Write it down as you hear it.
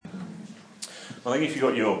I think if you've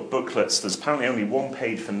got your booklets, there's apparently only one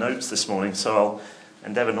page for notes this morning, so I'll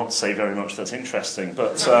endeavour not to say very much that's interesting.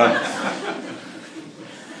 But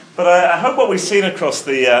I hope what we've seen across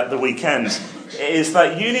the weekend is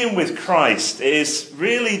that union with Christ is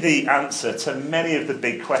really the answer to many of the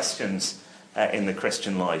big questions in the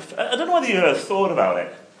Christian life. I don't know whether you've ever thought about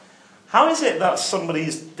it. How is it that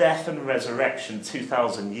somebody's death and resurrection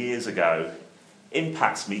 2,000 years ago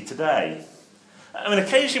impacts me today? I mean,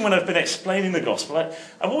 occasionally when I've been explaining the gospel, I've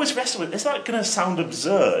always wrestled with, is that going to sound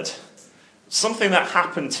absurd? Something that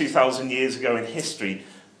happened 2,000 years ago in history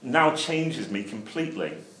now changes me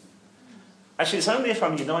completely. Actually, it's only if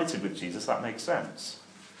I'm united with Jesus that makes sense.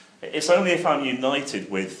 It's only if I'm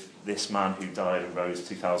united with this man who died and rose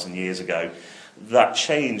 2,000 years ago that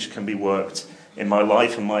change can be worked in my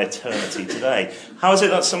life and my eternity today. How is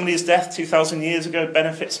it that somebody's death 2,000 years ago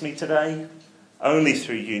benefits me today? Only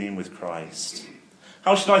through union with Christ.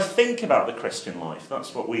 How should I think about the Christian life?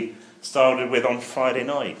 That's what we started with on Friday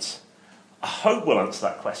night. I hope we'll answer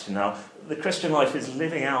that question now. The Christian life is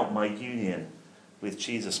living out my union with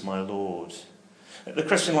Jesus, my Lord. The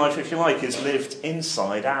Christian life, if you like, is lived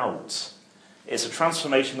inside out. It's a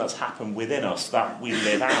transformation that's happened within us that we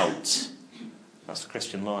live out. That's the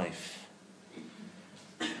Christian life.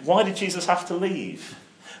 Why did Jesus have to leave?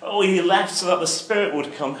 Oh, he left so that the Spirit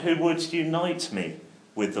would come who would unite me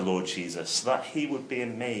with the Lord Jesus, so that he would be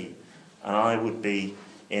in me and I would be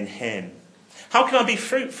in him. How can I be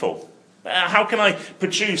fruitful? How can I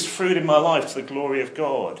produce fruit in my life to the glory of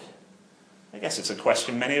God? I guess it's a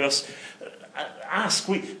question many of us ask.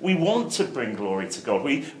 We want to bring glory to God.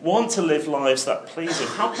 We want to live lives that please him.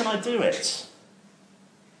 How can I do it?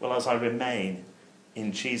 Well, as I remain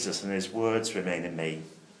in Jesus and his words remain in me.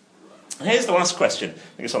 And here's the last question. I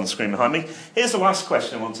think it's on the screen behind me. Here's the last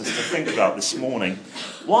question I want us to think about this morning.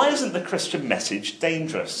 Why isn't the Christian message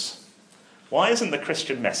dangerous? Why isn't the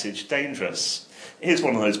Christian message dangerous? Here's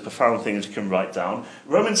one of those profound things you can write down.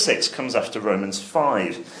 Romans 6 comes after Romans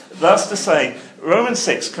 5. That's to say, Romans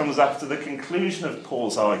 6 comes after the conclusion of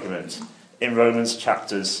Paul's argument in Romans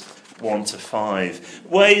chapters 1 to 5,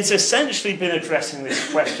 where he's essentially been addressing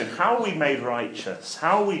this question: how are we made righteous?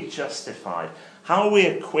 How are we justified? How are we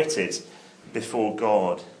acquitted before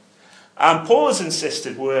God? And Paul has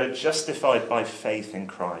insisted we're justified by faith in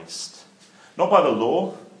Christ. Not by the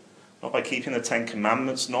law, not by keeping the Ten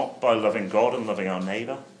Commandments, not by loving God and loving our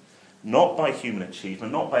neighbour, not by human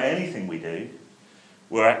achievement, not by anything we do.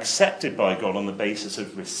 We're accepted by God on the basis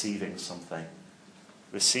of receiving something.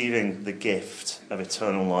 Receiving the gift of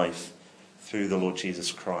eternal life through the Lord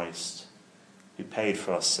Jesus Christ, who paid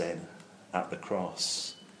for our sin at the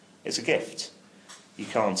cross. It's a gift. You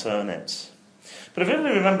can't earn it. But I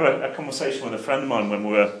vividly remember a conversation with a friend of mine when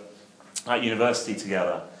we were at university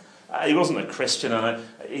together. He wasn't a Christian, and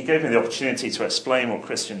he gave me the opportunity to explain what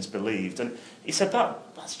Christians believed. And he said,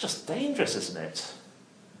 that's just dangerous, isn't it?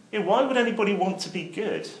 Why would anybody want to be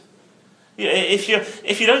good?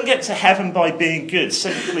 If you don't get to heaven by being good,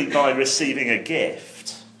 simply by receiving a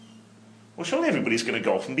gift, well, surely everybody's going to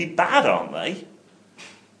go off and be bad, aren't they?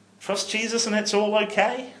 Trust Jesus and it's all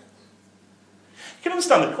okay? You can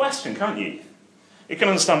understand the question, can't you? You can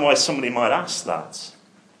understand why somebody might ask that.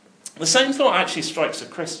 The same thought actually strikes a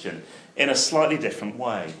Christian in a slightly different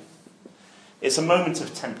way. It's a moment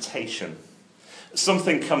of temptation.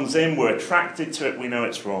 Something comes in, we're attracted to it, we know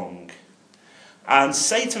it's wrong. And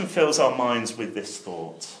Satan fills our minds with this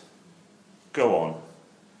thought: go on.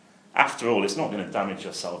 After all, it's not going to damage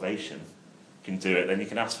your salvation. You can do it, then you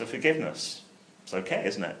can ask for forgiveness. It's okay,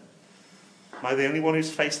 isn't it? Am I the only one who's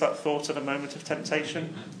faced that thought at a moment of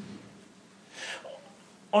temptation?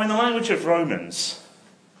 Or in the language of Romans,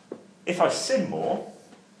 if I sin more,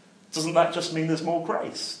 doesn't that just mean there's more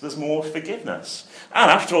grace? There's more forgiveness? And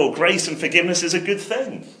after all, grace and forgiveness is a good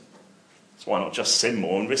thing. So why not just sin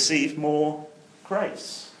more and receive more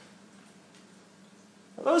grace?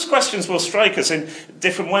 Those questions will strike us in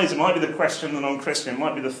different ways. It might be the question of the non-Christian. It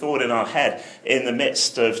might be the thought in our head in the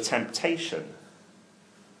midst of temptation.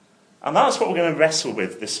 And that's what we're going to wrestle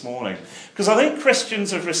with this morning. Because I think Christians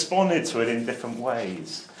have responded to it in different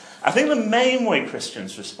ways. I think the main way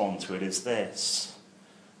Christians respond to it is this: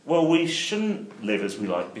 well, we shouldn't live as we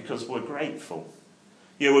like because we're grateful.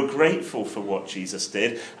 We're grateful for what Jesus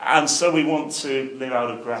did, and so we want to live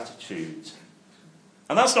out of gratitude.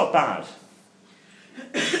 And that's not bad.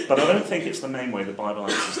 But I don't think it's the main way the Bible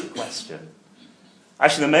answers the question.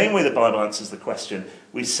 Actually, the main way the Bible answers the question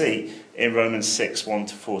we see in Romans 6, 1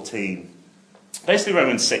 to 14. Basically,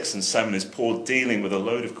 Romans 6 and 7 is Paul dealing with a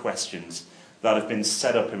load of questions that have been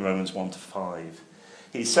set up in Romans 1 to 5.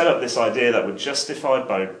 He set up this idea that we're justified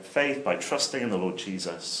by faith, by trusting in the Lord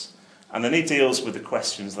Jesus. And then he deals with the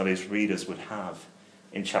questions that his readers would have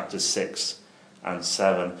in chapters 6 and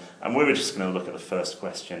 7. And we were just going to look at the first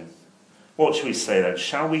question. What should we say then?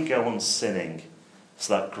 Shall we go on sinning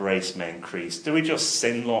so that grace may increase? Do we just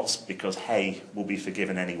sin lots because, hey, we'll be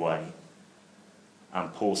forgiven anyway?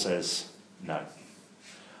 And Paul says, no.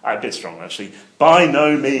 A bit strong, actually. By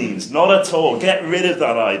no means. Not at all. Get rid of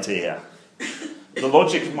that idea. The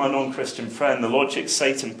logic of my non-Christian friend, the logic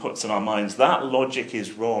Satan puts in our minds, that logic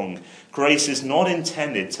is wrong. Grace is not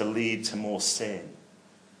intended to lead to more sin.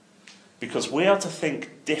 Because we are to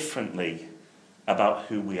think differently about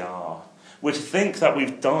who we are. We're to think that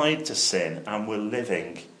we've died to sin and we're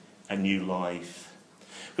living a new life.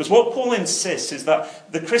 Because what Paul insists is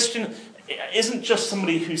that the Christian isn't just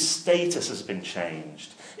somebody whose status has been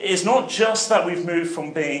changed. It's not just that we've moved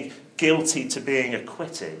from being guilty to being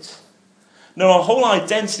acquitted. No, our whole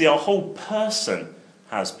identity, our whole person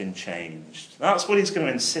has been changed. That's what he's going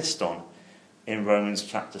to insist on in Romans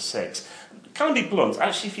chapter 6. Can I be blunt?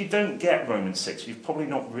 Actually, if you don't get Romans 6, you've probably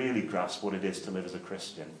not really grasped what it is to live as a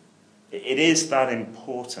Christian. It is that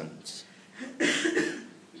important.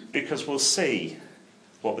 Because we'll see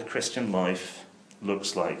what the Christian life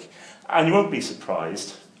looks like. And you won't be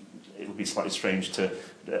surprised. It would be slightly strange to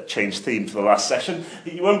change theme for the last session.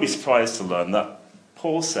 You won't be surprised to learn that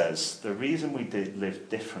Paul says the reason we live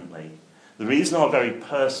differently, the reason our very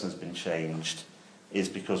person has been changed, is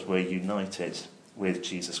because we're united with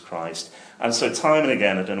Jesus Christ. And so time and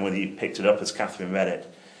again, I don't know whether you picked it up as Catherine read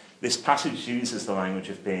it, this passage uses the language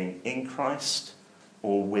of being in Christ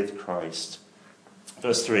or with Christ.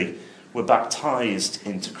 Verse 3, we're baptized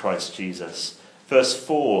into Christ Jesus. Verse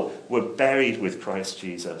 4, we're buried with Christ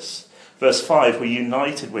Jesus. Verse 5, we're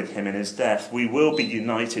united with him in his death. We will be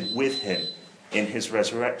united with him in his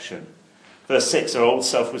resurrection. Verse 6, our old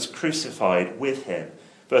self was crucified with him.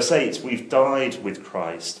 Verse 8, we've died with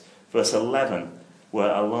Christ. Verse 11,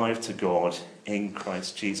 we're alive to God in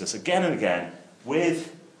Christ Jesus. Again and again,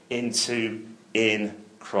 with, into, in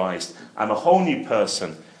Christ. I'm a whole new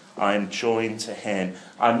person. I am joined to him.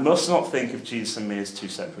 I must not think of Jesus and me as two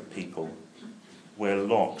separate people. We're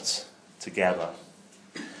locked together.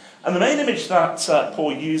 And the main image that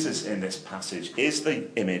Paul uses in this passage is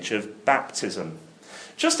the image of baptism.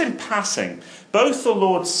 Just in passing, both the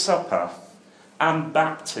Lord's Supper and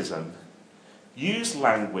baptism use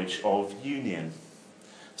language of union.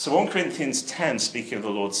 So 1 Corinthians 10, speaking of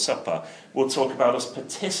the Lord's Supper, will talk about us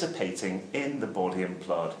participating in the body and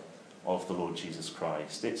blood of the Lord Jesus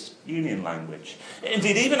Christ. It's union language.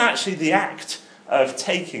 Indeed, even actually the act of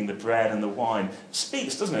taking the bread and the wine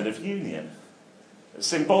speaks, doesn't it, of union.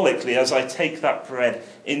 Symbolically, as I take that bread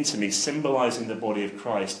into me, symbolizing the body of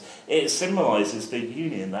Christ, it symbolizes the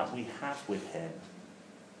union that we have with him.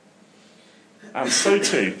 And so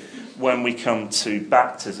too, when we come to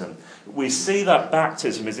baptism, we see that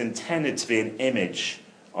baptism is intended to be an image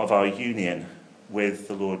of our union with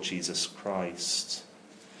the Lord Jesus Christ.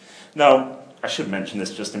 Now, I should mention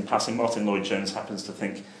this just in passing. Martin Lloyd-Jones happens to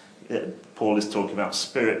think Paul is talking about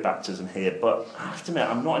spirit baptism here, but I have to admit,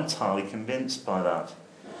 I'm not entirely convinced by that.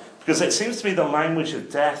 Because it seems to me the language of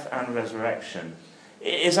death and resurrection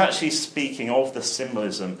is actually speaking of the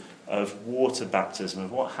symbolism of water baptism,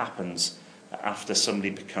 of what happens after somebody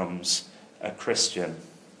becomes a Christian.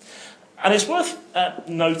 And it's worth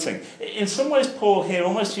noting, in some ways Paul here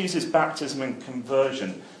almost uses baptism and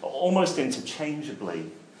conversion almost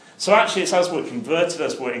interchangeably. So actually it's as we're converted,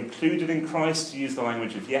 as we're included in Christ, to use the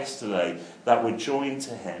language of yesterday, that we're joined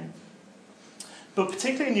to him. But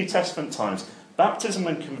particularly in New Testament times, baptism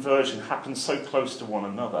and conversion happen so close to one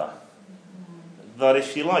another that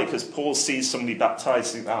if you like, as Paul sees somebody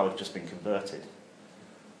baptized, think, oh, they've just been converted.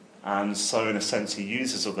 And so in a sense he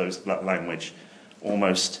uses of that language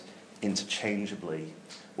almost interchangeably.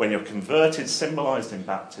 When you're converted, symbolized in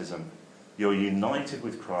baptism, you're united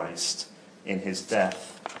with Christ in his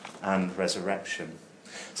death and resurrection.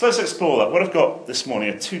 So let's explore that. What I've got this morning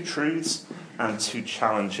are two truths and two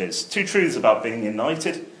challenges. Two truths about being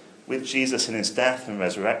united with Jesus in his death and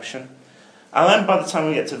resurrection. And then by the time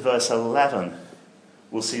we get to verse 11,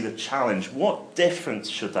 we'll see the challenge. What difference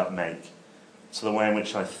should that make to the way in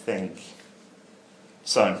which I think?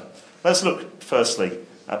 So let's look firstly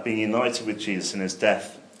at being united with Jesus in his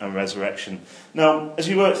death and resurrection. Now, as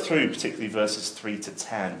you work through particularly verses 3 to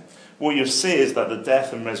 10, what you'll see is that the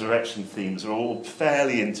death and resurrection themes are all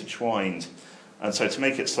fairly intertwined. And so to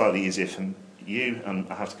make it slightly easier for you, and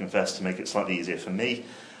I have to confess to make it slightly easier for me,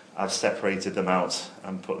 I've separated them out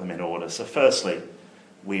and put them in order. So firstly,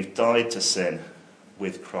 we've died to sin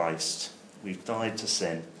with Christ. We've died to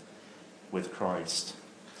sin with Christ.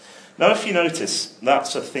 Now, if you notice,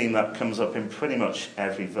 that's a theme that comes up in pretty much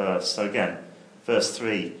every verse. So again, verse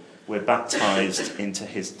 3, we're baptized into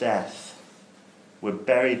his death. We're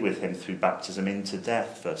buried with him through baptism into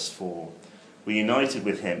death, verse 4. We're united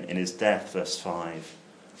with him in his death, verse 5.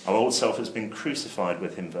 Our old self has been crucified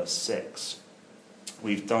with him, verse 6.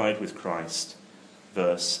 We've died with Christ,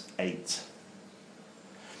 verse 8.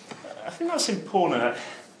 I think that's important.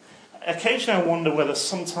 Occasionally I wonder whether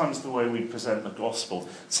sometimes the way we present the gospel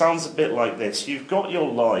sounds a bit like this. You've got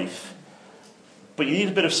your life, but you need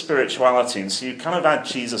a bit of spirituality, and so you kind of add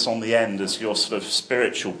Jesus on the end as your sort of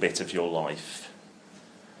spiritual bit of your life.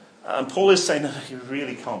 And Paul is saying, no, you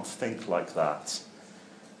really can't think like that.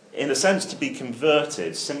 In a sense, to be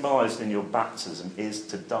converted, symbolised in your baptism, is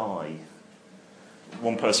to die.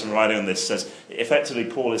 One person writing on this says, effectively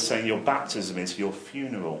Paul is saying your baptism is your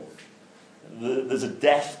funeral. There's a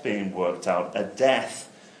death being worked out, a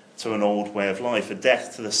death to an old way of life, a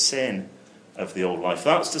death to the sin of the old life.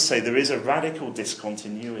 That's to say there is a radical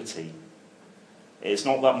discontinuity. It's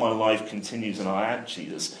not that my life continues and I add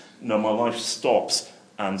Jesus. No, my life stops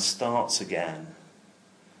and starts again.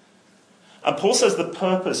 And Paul says the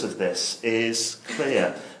purpose of this is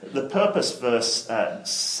clear. The purpose, verse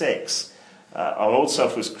 6, our old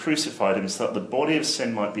self was crucified in so that the body of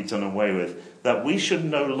sin might be done away with, that we should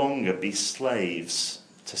no longer be slaves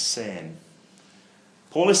to sin.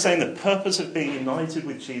 Paul is saying the purpose of being united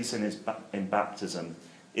with Jesus in baptism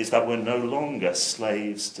is that we're no longer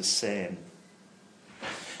slaves to sin.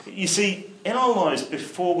 You see, in our lives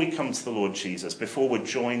before we come to the Lord Jesus, before we're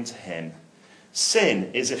joined to him,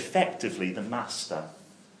 sin is effectively the master.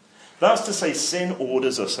 That's to say, sin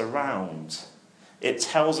orders us around. It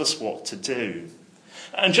tells us what to do.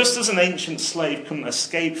 And just as an ancient slave couldn't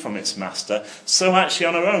escape from its master, so actually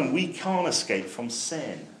on our own we can't escape from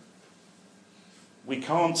sin. We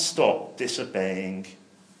can't stop disobeying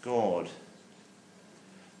God.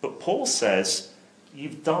 But Paul says,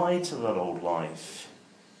 you've died to that old life.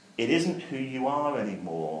 It isn't who you are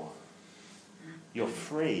anymore. You're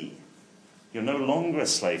free. You're no longer a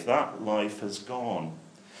slave. That life has gone.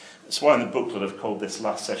 That's why in the booklet I've called this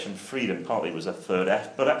last session Freedom. Partly it was a third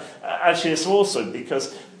F, but actually it's also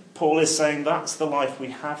because Paul is saying that's the life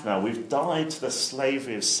we have now. We've died to the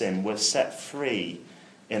slavery of sin. We're set free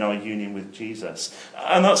in our union with Jesus.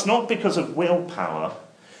 And that's not because of willpower.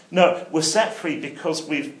 No, we're set free because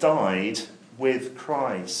we've died with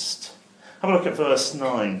Christ. Have a look at verse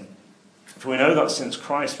 9. For we know that since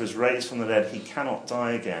Christ was raised from the dead, he cannot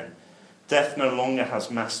die again. Death no longer has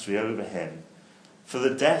mastery over him. For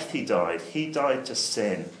the death he died to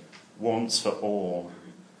sin once for all.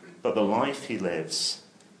 But the life he lives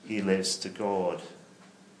to God.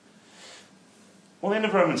 Well, the end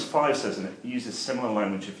of Romans 5 says, and it uses similar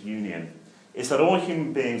language of union, is that all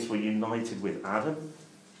human beings were united with Adam.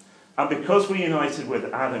 And because we're united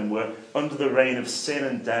with Adam, we're under the reign of sin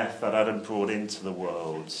and death that Adam brought into the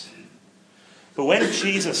world. But when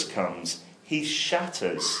Jesus comes, he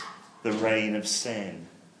shatters the reign of sin.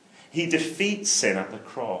 He defeats sin at the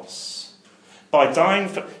cross. By dying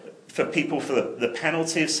for people for the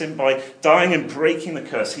penalty of sin, by dying and breaking the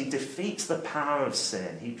curse, he defeats the power of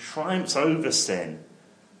sin. He triumphs over sin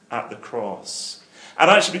at the cross. And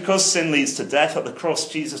actually, because sin leads to death at the cross,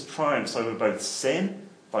 Jesus triumphs over both sin,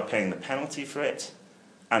 by paying the penalty for it,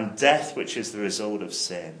 and death, which is the result of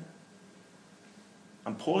sin.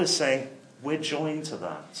 And Paul is saying, we're joined to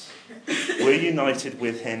that. We're united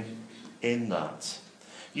with him in that.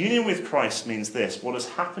 Union with Christ means this: what has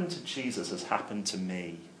happened to Jesus has happened to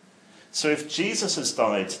me. So if Jesus has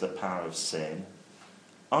died to the power of sin,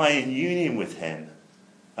 I, in union with him,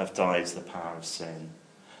 have died to the power of sin.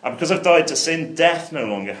 And because I've died to sin, death no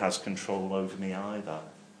longer has control over me either.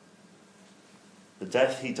 The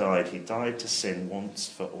death he died to sin once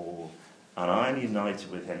for all. And I am united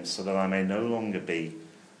with him so that I may no longer be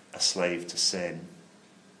a slave to sin.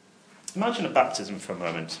 Imagine a baptism for a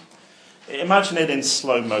moment. Imagine it in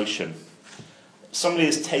slow motion. Somebody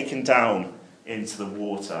is taken down into the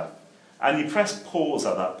water, and you press pause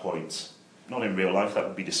at that point. Not in real life, that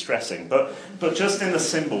would be distressing, but just in the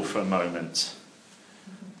symbol for a moment.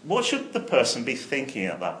 What should the person be thinking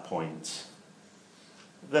at that point?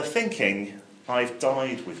 They're thinking, I've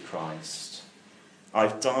died with Christ.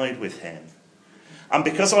 I've died with him. And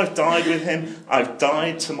because I've died with him, I've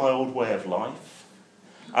died to my old way of life.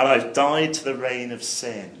 And I've died to the reign of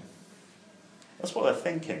sin. That's what they're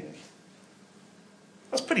thinking.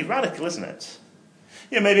 That's pretty radical, isn't it?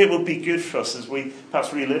 You know, maybe it would be good for us as we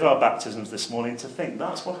perhaps relive our baptisms this morning to think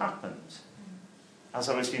that's what happened. As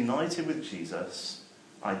I was united with Jesus,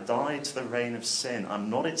 I died to the reign of sin. I'm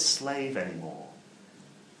not its slave anymore.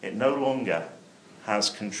 It no longer has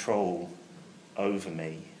control over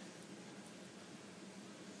me.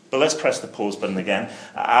 But let's press the pause button again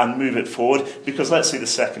and move it forward, because let's see the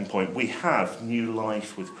second point. We have new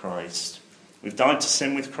life with Christ. We've died to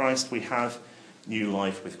sin with Christ. We have new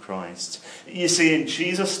life with Christ. You see, in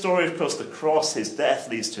Jesus' story, of course, the cross, his death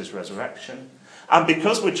leads to his resurrection. And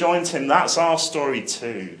because we're joined to him, that's our story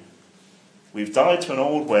too. We've died to an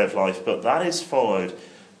old way of life, but that is followed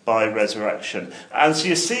by resurrection. And so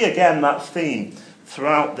you see again that theme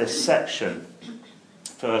throughout this section.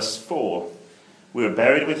 Verse 4, we were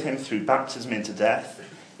buried with him through baptism into death,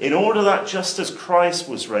 in order that just as Christ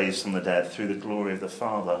was raised from the dead through the glory of the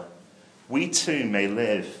Father, we too may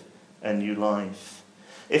live a new life.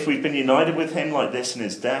 If we've been united with him like this in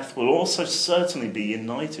his death, we'll also certainly be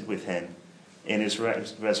united with him in his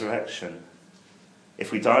resurrection.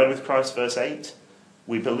 If we died with Christ, verse 8,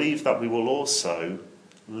 we believe that we will also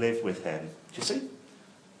live with him. Do you see?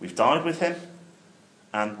 We've died with him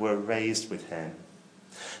and we're raised with him.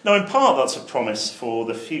 Now, in part, that's a promise for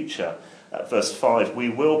the future. Verse 5, we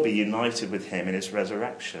will be united with him in his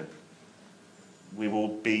resurrection. We will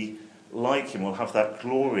be like him. We'll have that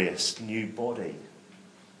glorious new body.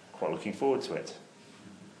 Quite looking forward to it.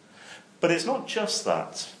 But it's not just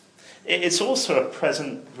that. It's also a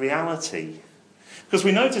present reality. Because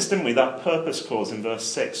we noticed, didn't we, that purpose clause in verse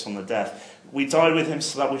 6 on the death. We died with him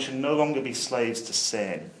so that we should no longer be slaves to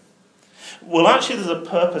sin. Well, actually, there's a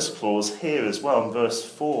purpose clause here as well in verse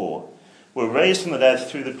 4. We're raised from the dead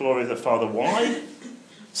through the glory of the Father. Why?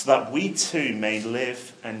 So that we too may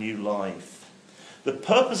live a new life. The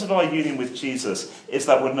purpose of our union with Jesus is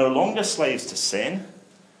that we're no longer slaves to sin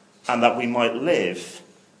and that we might live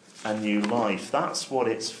a new life. That's what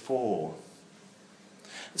it's for.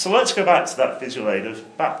 So let's go back to that visual aid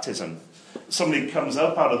of baptism. Somebody comes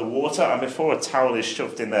up out of the water, and before a towel is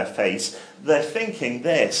shoved in their face, they're thinking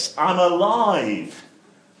this: I'm alive.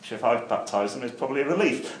 Which, if I've baptized them, is probably a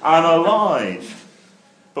relief. I'm alive.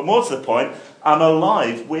 But more to the point, I'm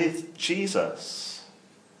alive with Jesus.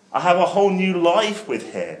 I have a whole new life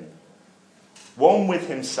with him. One with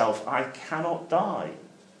himself. I cannot die.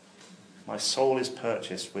 My soul is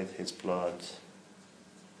purchased with his blood.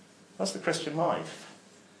 That's the Christian life.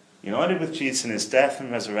 United with Jesus in his death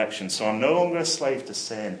and resurrection, so I'm no longer a slave to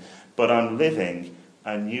sin, but I'm living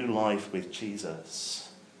a new life with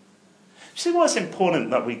Jesus. You see why it's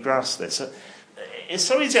important that we grasp this? It's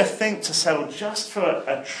so easy, I think, to settle just for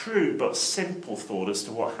a true but simple thought as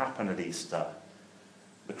to what happened at Easter.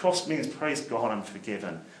 The cross means, praise God, I'm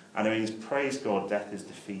forgiven. And it means, praise God, death is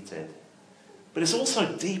defeated. But it's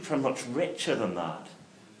also deeper and much richer than that.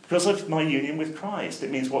 Because of my union with Christ.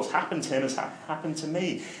 It means what's happened to him has happened to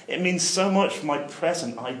me. It means so much for my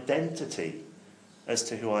present identity as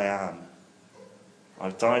to who I am.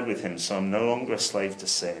 I've died with him, so I'm no longer a slave to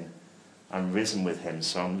sin. I'm risen with him,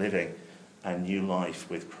 so I'm living a new life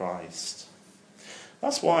with Christ.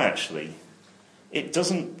 That's why, actually, it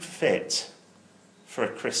doesn't fit for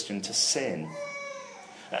a Christian to sin.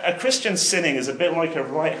 A Christian sinning is a bit like a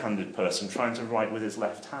right-handed person trying to write with his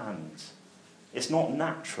left hand. It's not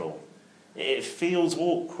natural. It feels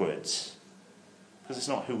awkward because it's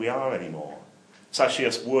not who we are anymore. It's actually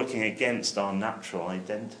us working against our natural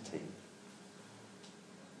identity.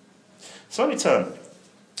 So let me turn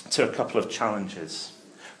to a couple of challenges.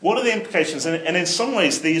 What are the implications? And in some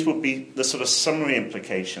ways, these would be the sort of summary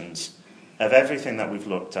implications of everything that we've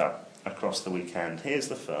looked at across the weekend. Here's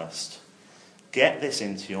the first. Get this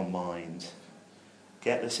into your mind.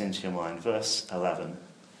 Get this into your mind. Verse 11.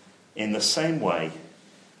 In the same way,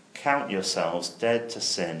 count yourselves dead to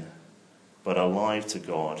sin, but alive to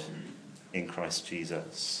God in Christ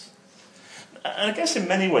Jesus. And I guess in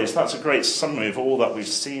many ways that's a great summary of all that we've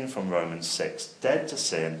seen from Romans 6. Dead to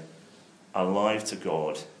sin, alive to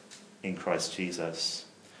God in Christ Jesus.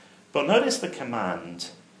 But notice the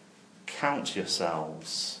command, count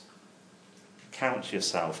yourselves. Count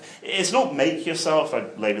yourself. It's not make yourself. I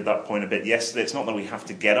laboured that point a bit yesterday. It's not that we have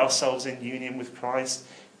to get ourselves in union with Christ.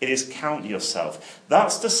 It is count yourself.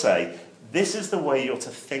 That's to say, this is the way you're to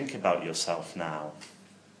think about yourself now.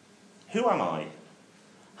 Who am I?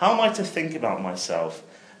 How am I to think about myself?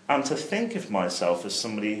 And to think of myself as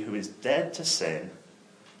somebody who is dead to sin,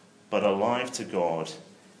 but alive to God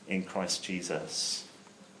in Christ Jesus.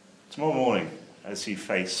 Tomorrow morning, as you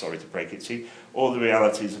face, sorry to break it to you, all the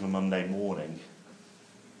realities of a Monday morning,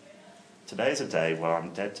 today is a day where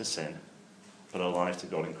I'm dead to sin, but alive to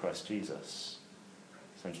God in Christ Jesus.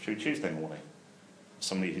 Same is true Tuesday morning.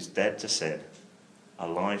 Somebody who's dead to sin,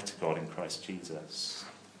 alive to God in Christ Jesus.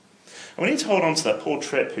 And we need to hold on to that. Paul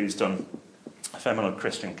Tripp, who's done a fair amount of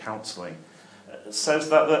Christian counselling,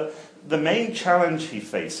 says that the main challenge he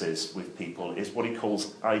faces with people is what he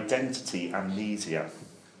calls identity amnesia.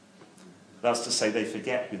 That's to say, they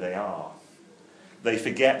forget who they are. They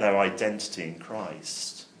forget their identity in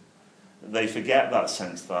Christ. They forget that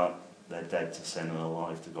sense that they're dead to sin and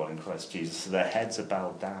alive to God in Christ Jesus, so their heads are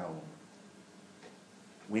bowed down.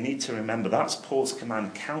 We need to remember, that's Paul's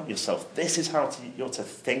command, count yourself. This is how you're to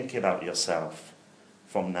think about yourself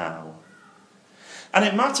from now. And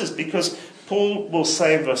it matters because Paul will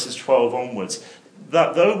say in verses 12 onwards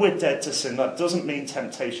that though we're dead to sin, that doesn't mean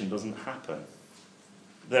temptation doesn't happen.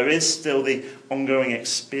 There is still the ongoing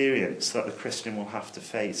experience that the Christian will have to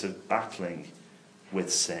face of battling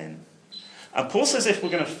with sin. And Paul says if we're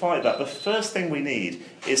going to fight that, the first thing we need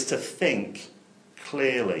is to think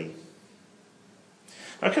clearly.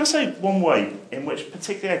 Now, can I say one way in which,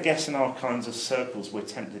 particularly I guess in our kinds of circles, we're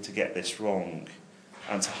tempted to get this wrong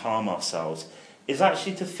and to harm ourselves, is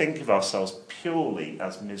actually to think of ourselves purely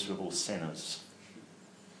as miserable sinners.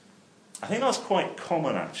 I think that's quite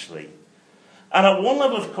common, actually. And at one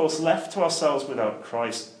level, of course, left to ourselves without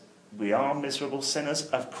Christ, we are miserable sinners.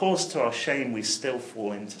 Of course, to our shame, we still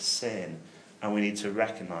fall into sin, and we need to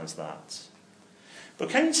recognise that. But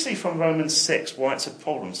can you see from Romans 6 why it's a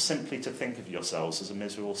problem simply to think of yourselves as a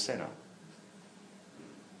miserable sinner?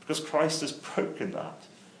 Because Christ has broken that.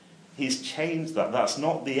 He's changed that. That's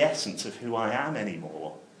not the essence of who I am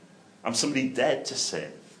anymore. I'm somebody dead to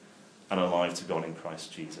sin and alive to God in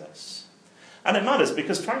Christ Jesus. And it matters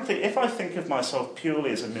because, frankly, if I think of myself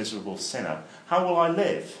purely as a miserable sinner, how will I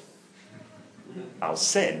live? I'll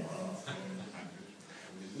sin.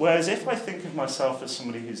 Whereas if I think of myself as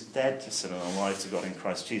somebody who's dead to sin and alive to God in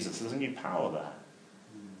Christ Jesus, there's a new power there.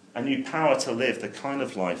 A new power to live the kind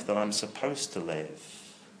of life that I'm supposed to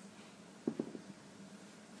live.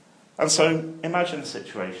 And so, imagine the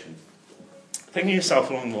situation. Think of yourself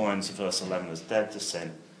along the lines of verse 11 as dead to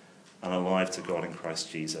sin and alive to God in Christ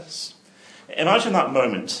Jesus. Imagine that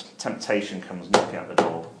moment, temptation comes knocking at the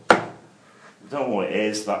door. You don't know what it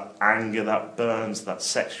is, that anger that burns, that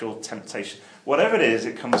sexual temptation. Whatever it is,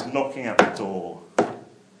 it comes knocking at the door.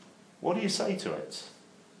 What do you say to it?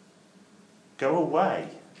 Go away.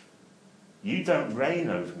 You don't reign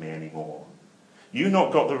over me anymore. You've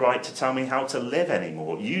not got the right to tell me how to live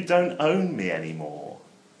anymore. You don't own me anymore.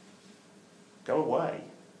 Go away.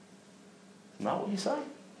 Isn't that what you say?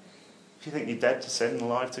 If you think you're dead to sin and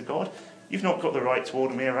alive to God, you've not got the right to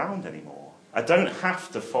order me around anymore. I don't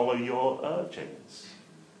have to follow your urgings.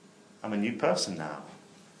 I'm a new person now.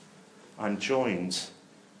 I'm joined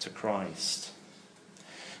to Christ.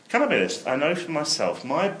 Can I be honest? I know for myself,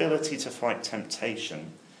 my ability to fight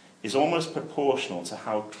temptation is almost proportional to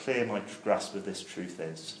how clear my grasp of this truth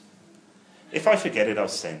is. If I forget it, I'll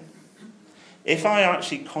sin. If I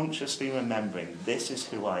actually consciously remembering this is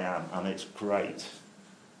who I am and it's great,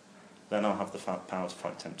 then I'll have the power to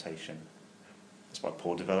fight temptation. That's why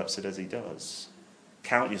Paul develops it as he does.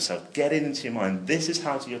 Count yourself. Get it into your mind. This is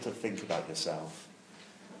how you're to think about yourself.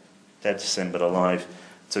 Dead to sin, but alive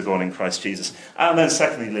to God in Christ Jesus. And then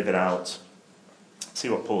secondly, live it out. See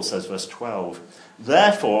what Paul says, verse 12.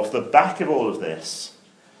 Therefore, off the back of all of this,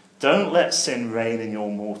 don't let sin reign in your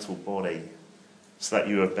mortal body, so that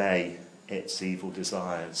you obey its evil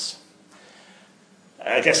desires.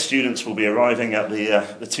 I guess students will be arriving at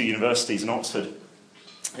the two universities in Oxford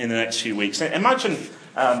in the next few weeks. Imagine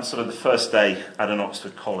sort of the first day at an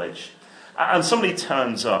Oxford college, and somebody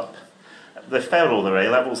turns up. They failed all their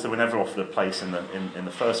A-levels, they were never offered a place in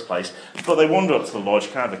the first place, but they wander up to the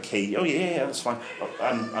lodge, can I have a key? Oh yeah, that's fine.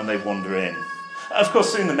 And they wander in. Of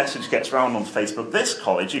course, soon the message gets round on Facebook, this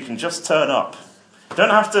college, you can just turn up. You don't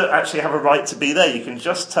have to actually have a right to be there, you can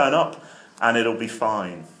just turn up and it'll be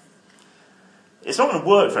fine. It's not going to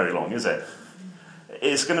work very long, is it?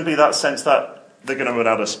 It's going to be that sense that they're going to run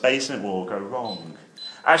out of space and it will all go wrong.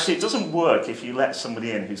 Actually, it doesn't work if you let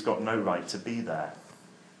somebody in who's got no right to be there.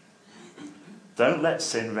 Don't let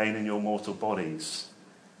sin reign in your mortal bodies,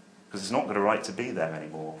 because it's not got a right to be there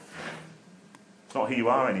anymore. It's not who you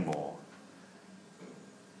are anymore.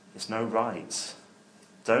 It's no right.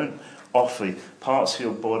 Don't offer parts of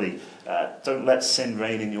your body. Don't let sin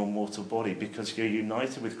reign in your mortal body, because you're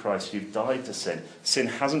united with Christ. You've died to sin. Sin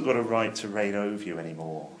hasn't got a right to reign over you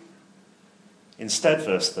anymore. Instead,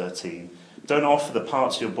 verse 13, don't offer the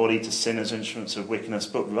parts of your body to sin as instruments of wickedness,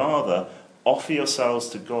 but rather offer yourselves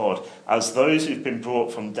to God as those who've been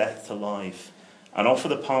brought from death to life, and offer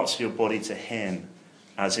the parts of your body to him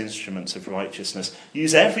as instruments of righteousness.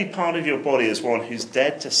 Use every part of your body as one who's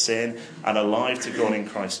dead to sin and alive to God in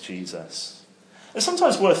Christ Jesus. It's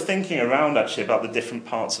sometimes worth thinking around actually about the different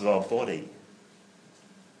parts of our body.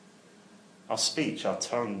 Our speech, our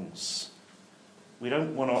tongues, We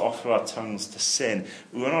don't want to offer our tongues to sin.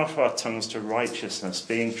 We want to offer our tongues to righteousness,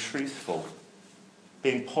 being truthful,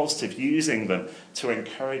 being positive, using them to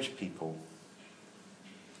encourage people.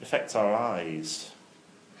 It affects our eyes,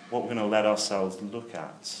 what we're going to let ourselves look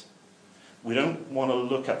at. We don't want to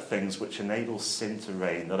look at things which enable sin to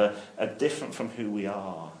reign, that are different from who we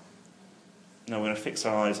are. No, we're going to fix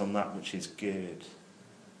our eyes on that which is good.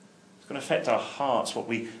 It's going to affect our hearts, what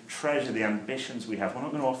we treasure, the ambitions we have. We're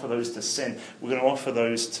not going to offer those to sin. We're going to offer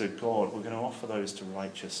those to God. We're going to offer those to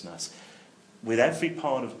righteousness. With every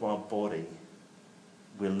part of our body,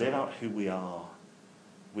 we live out who we are.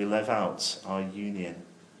 We live out our union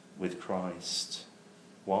with Christ.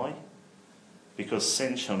 Why? Because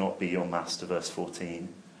sin shall not be your master, verse 14.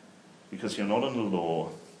 Because you're not under law,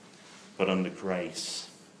 but under grace.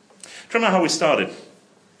 Do you remember how we started?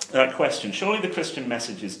 That question, surely the Christian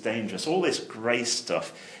message is dangerous. All this grace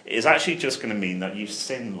stuff is actually just going to mean that you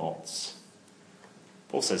sin lots.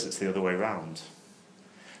 Paul says it's the other way around.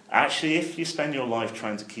 Actually, if you spend your life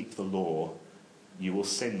trying to keep the law, you will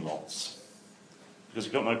sin lots. Because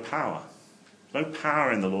you've got no power. No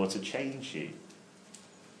power in the law to change you.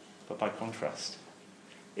 But by contrast,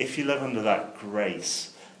 if you live under that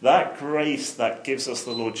grace that gives us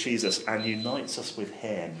the Lord Jesus and unites us with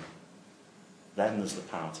him, then there's the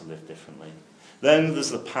power to live differently. Then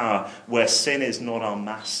there's the power where sin is not our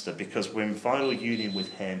master, because we're in vital union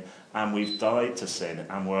with him and we've died to sin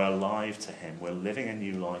and we're alive to him. We're living a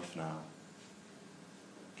new life now.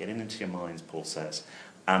 Get it into your minds, Paul says,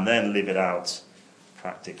 and then live it out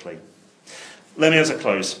practically. Let me, as I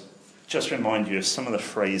close, just remind you of some of the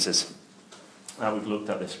phrases that we've looked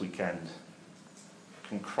at this weekend.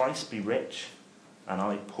 Can Christ be rich and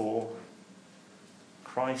I poor?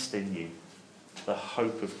 Christ in you, the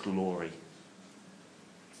hope of glory.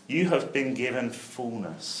 You have been given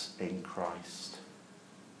fullness in Christ.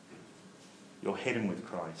 You're hidden with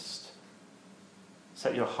Christ.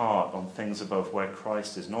 Set your heart on things above where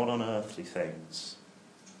Christ is, not on earthly things.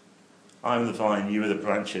 I am the vine, you are the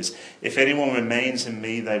branches. If anyone remains in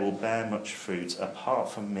me, they will bear much fruit.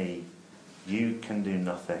 Apart from me, you can do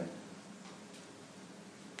nothing.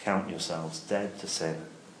 Count yourselves dead to sin,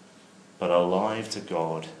 but alive to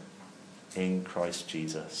God in Christ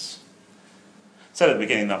Jesus. I said at the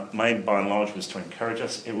beginning that my aim by and large was to encourage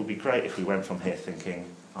us. It would be great if we went from here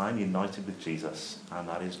thinking, I'm united with Jesus, and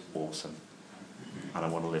that is awesome, and I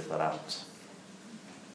want to live that out.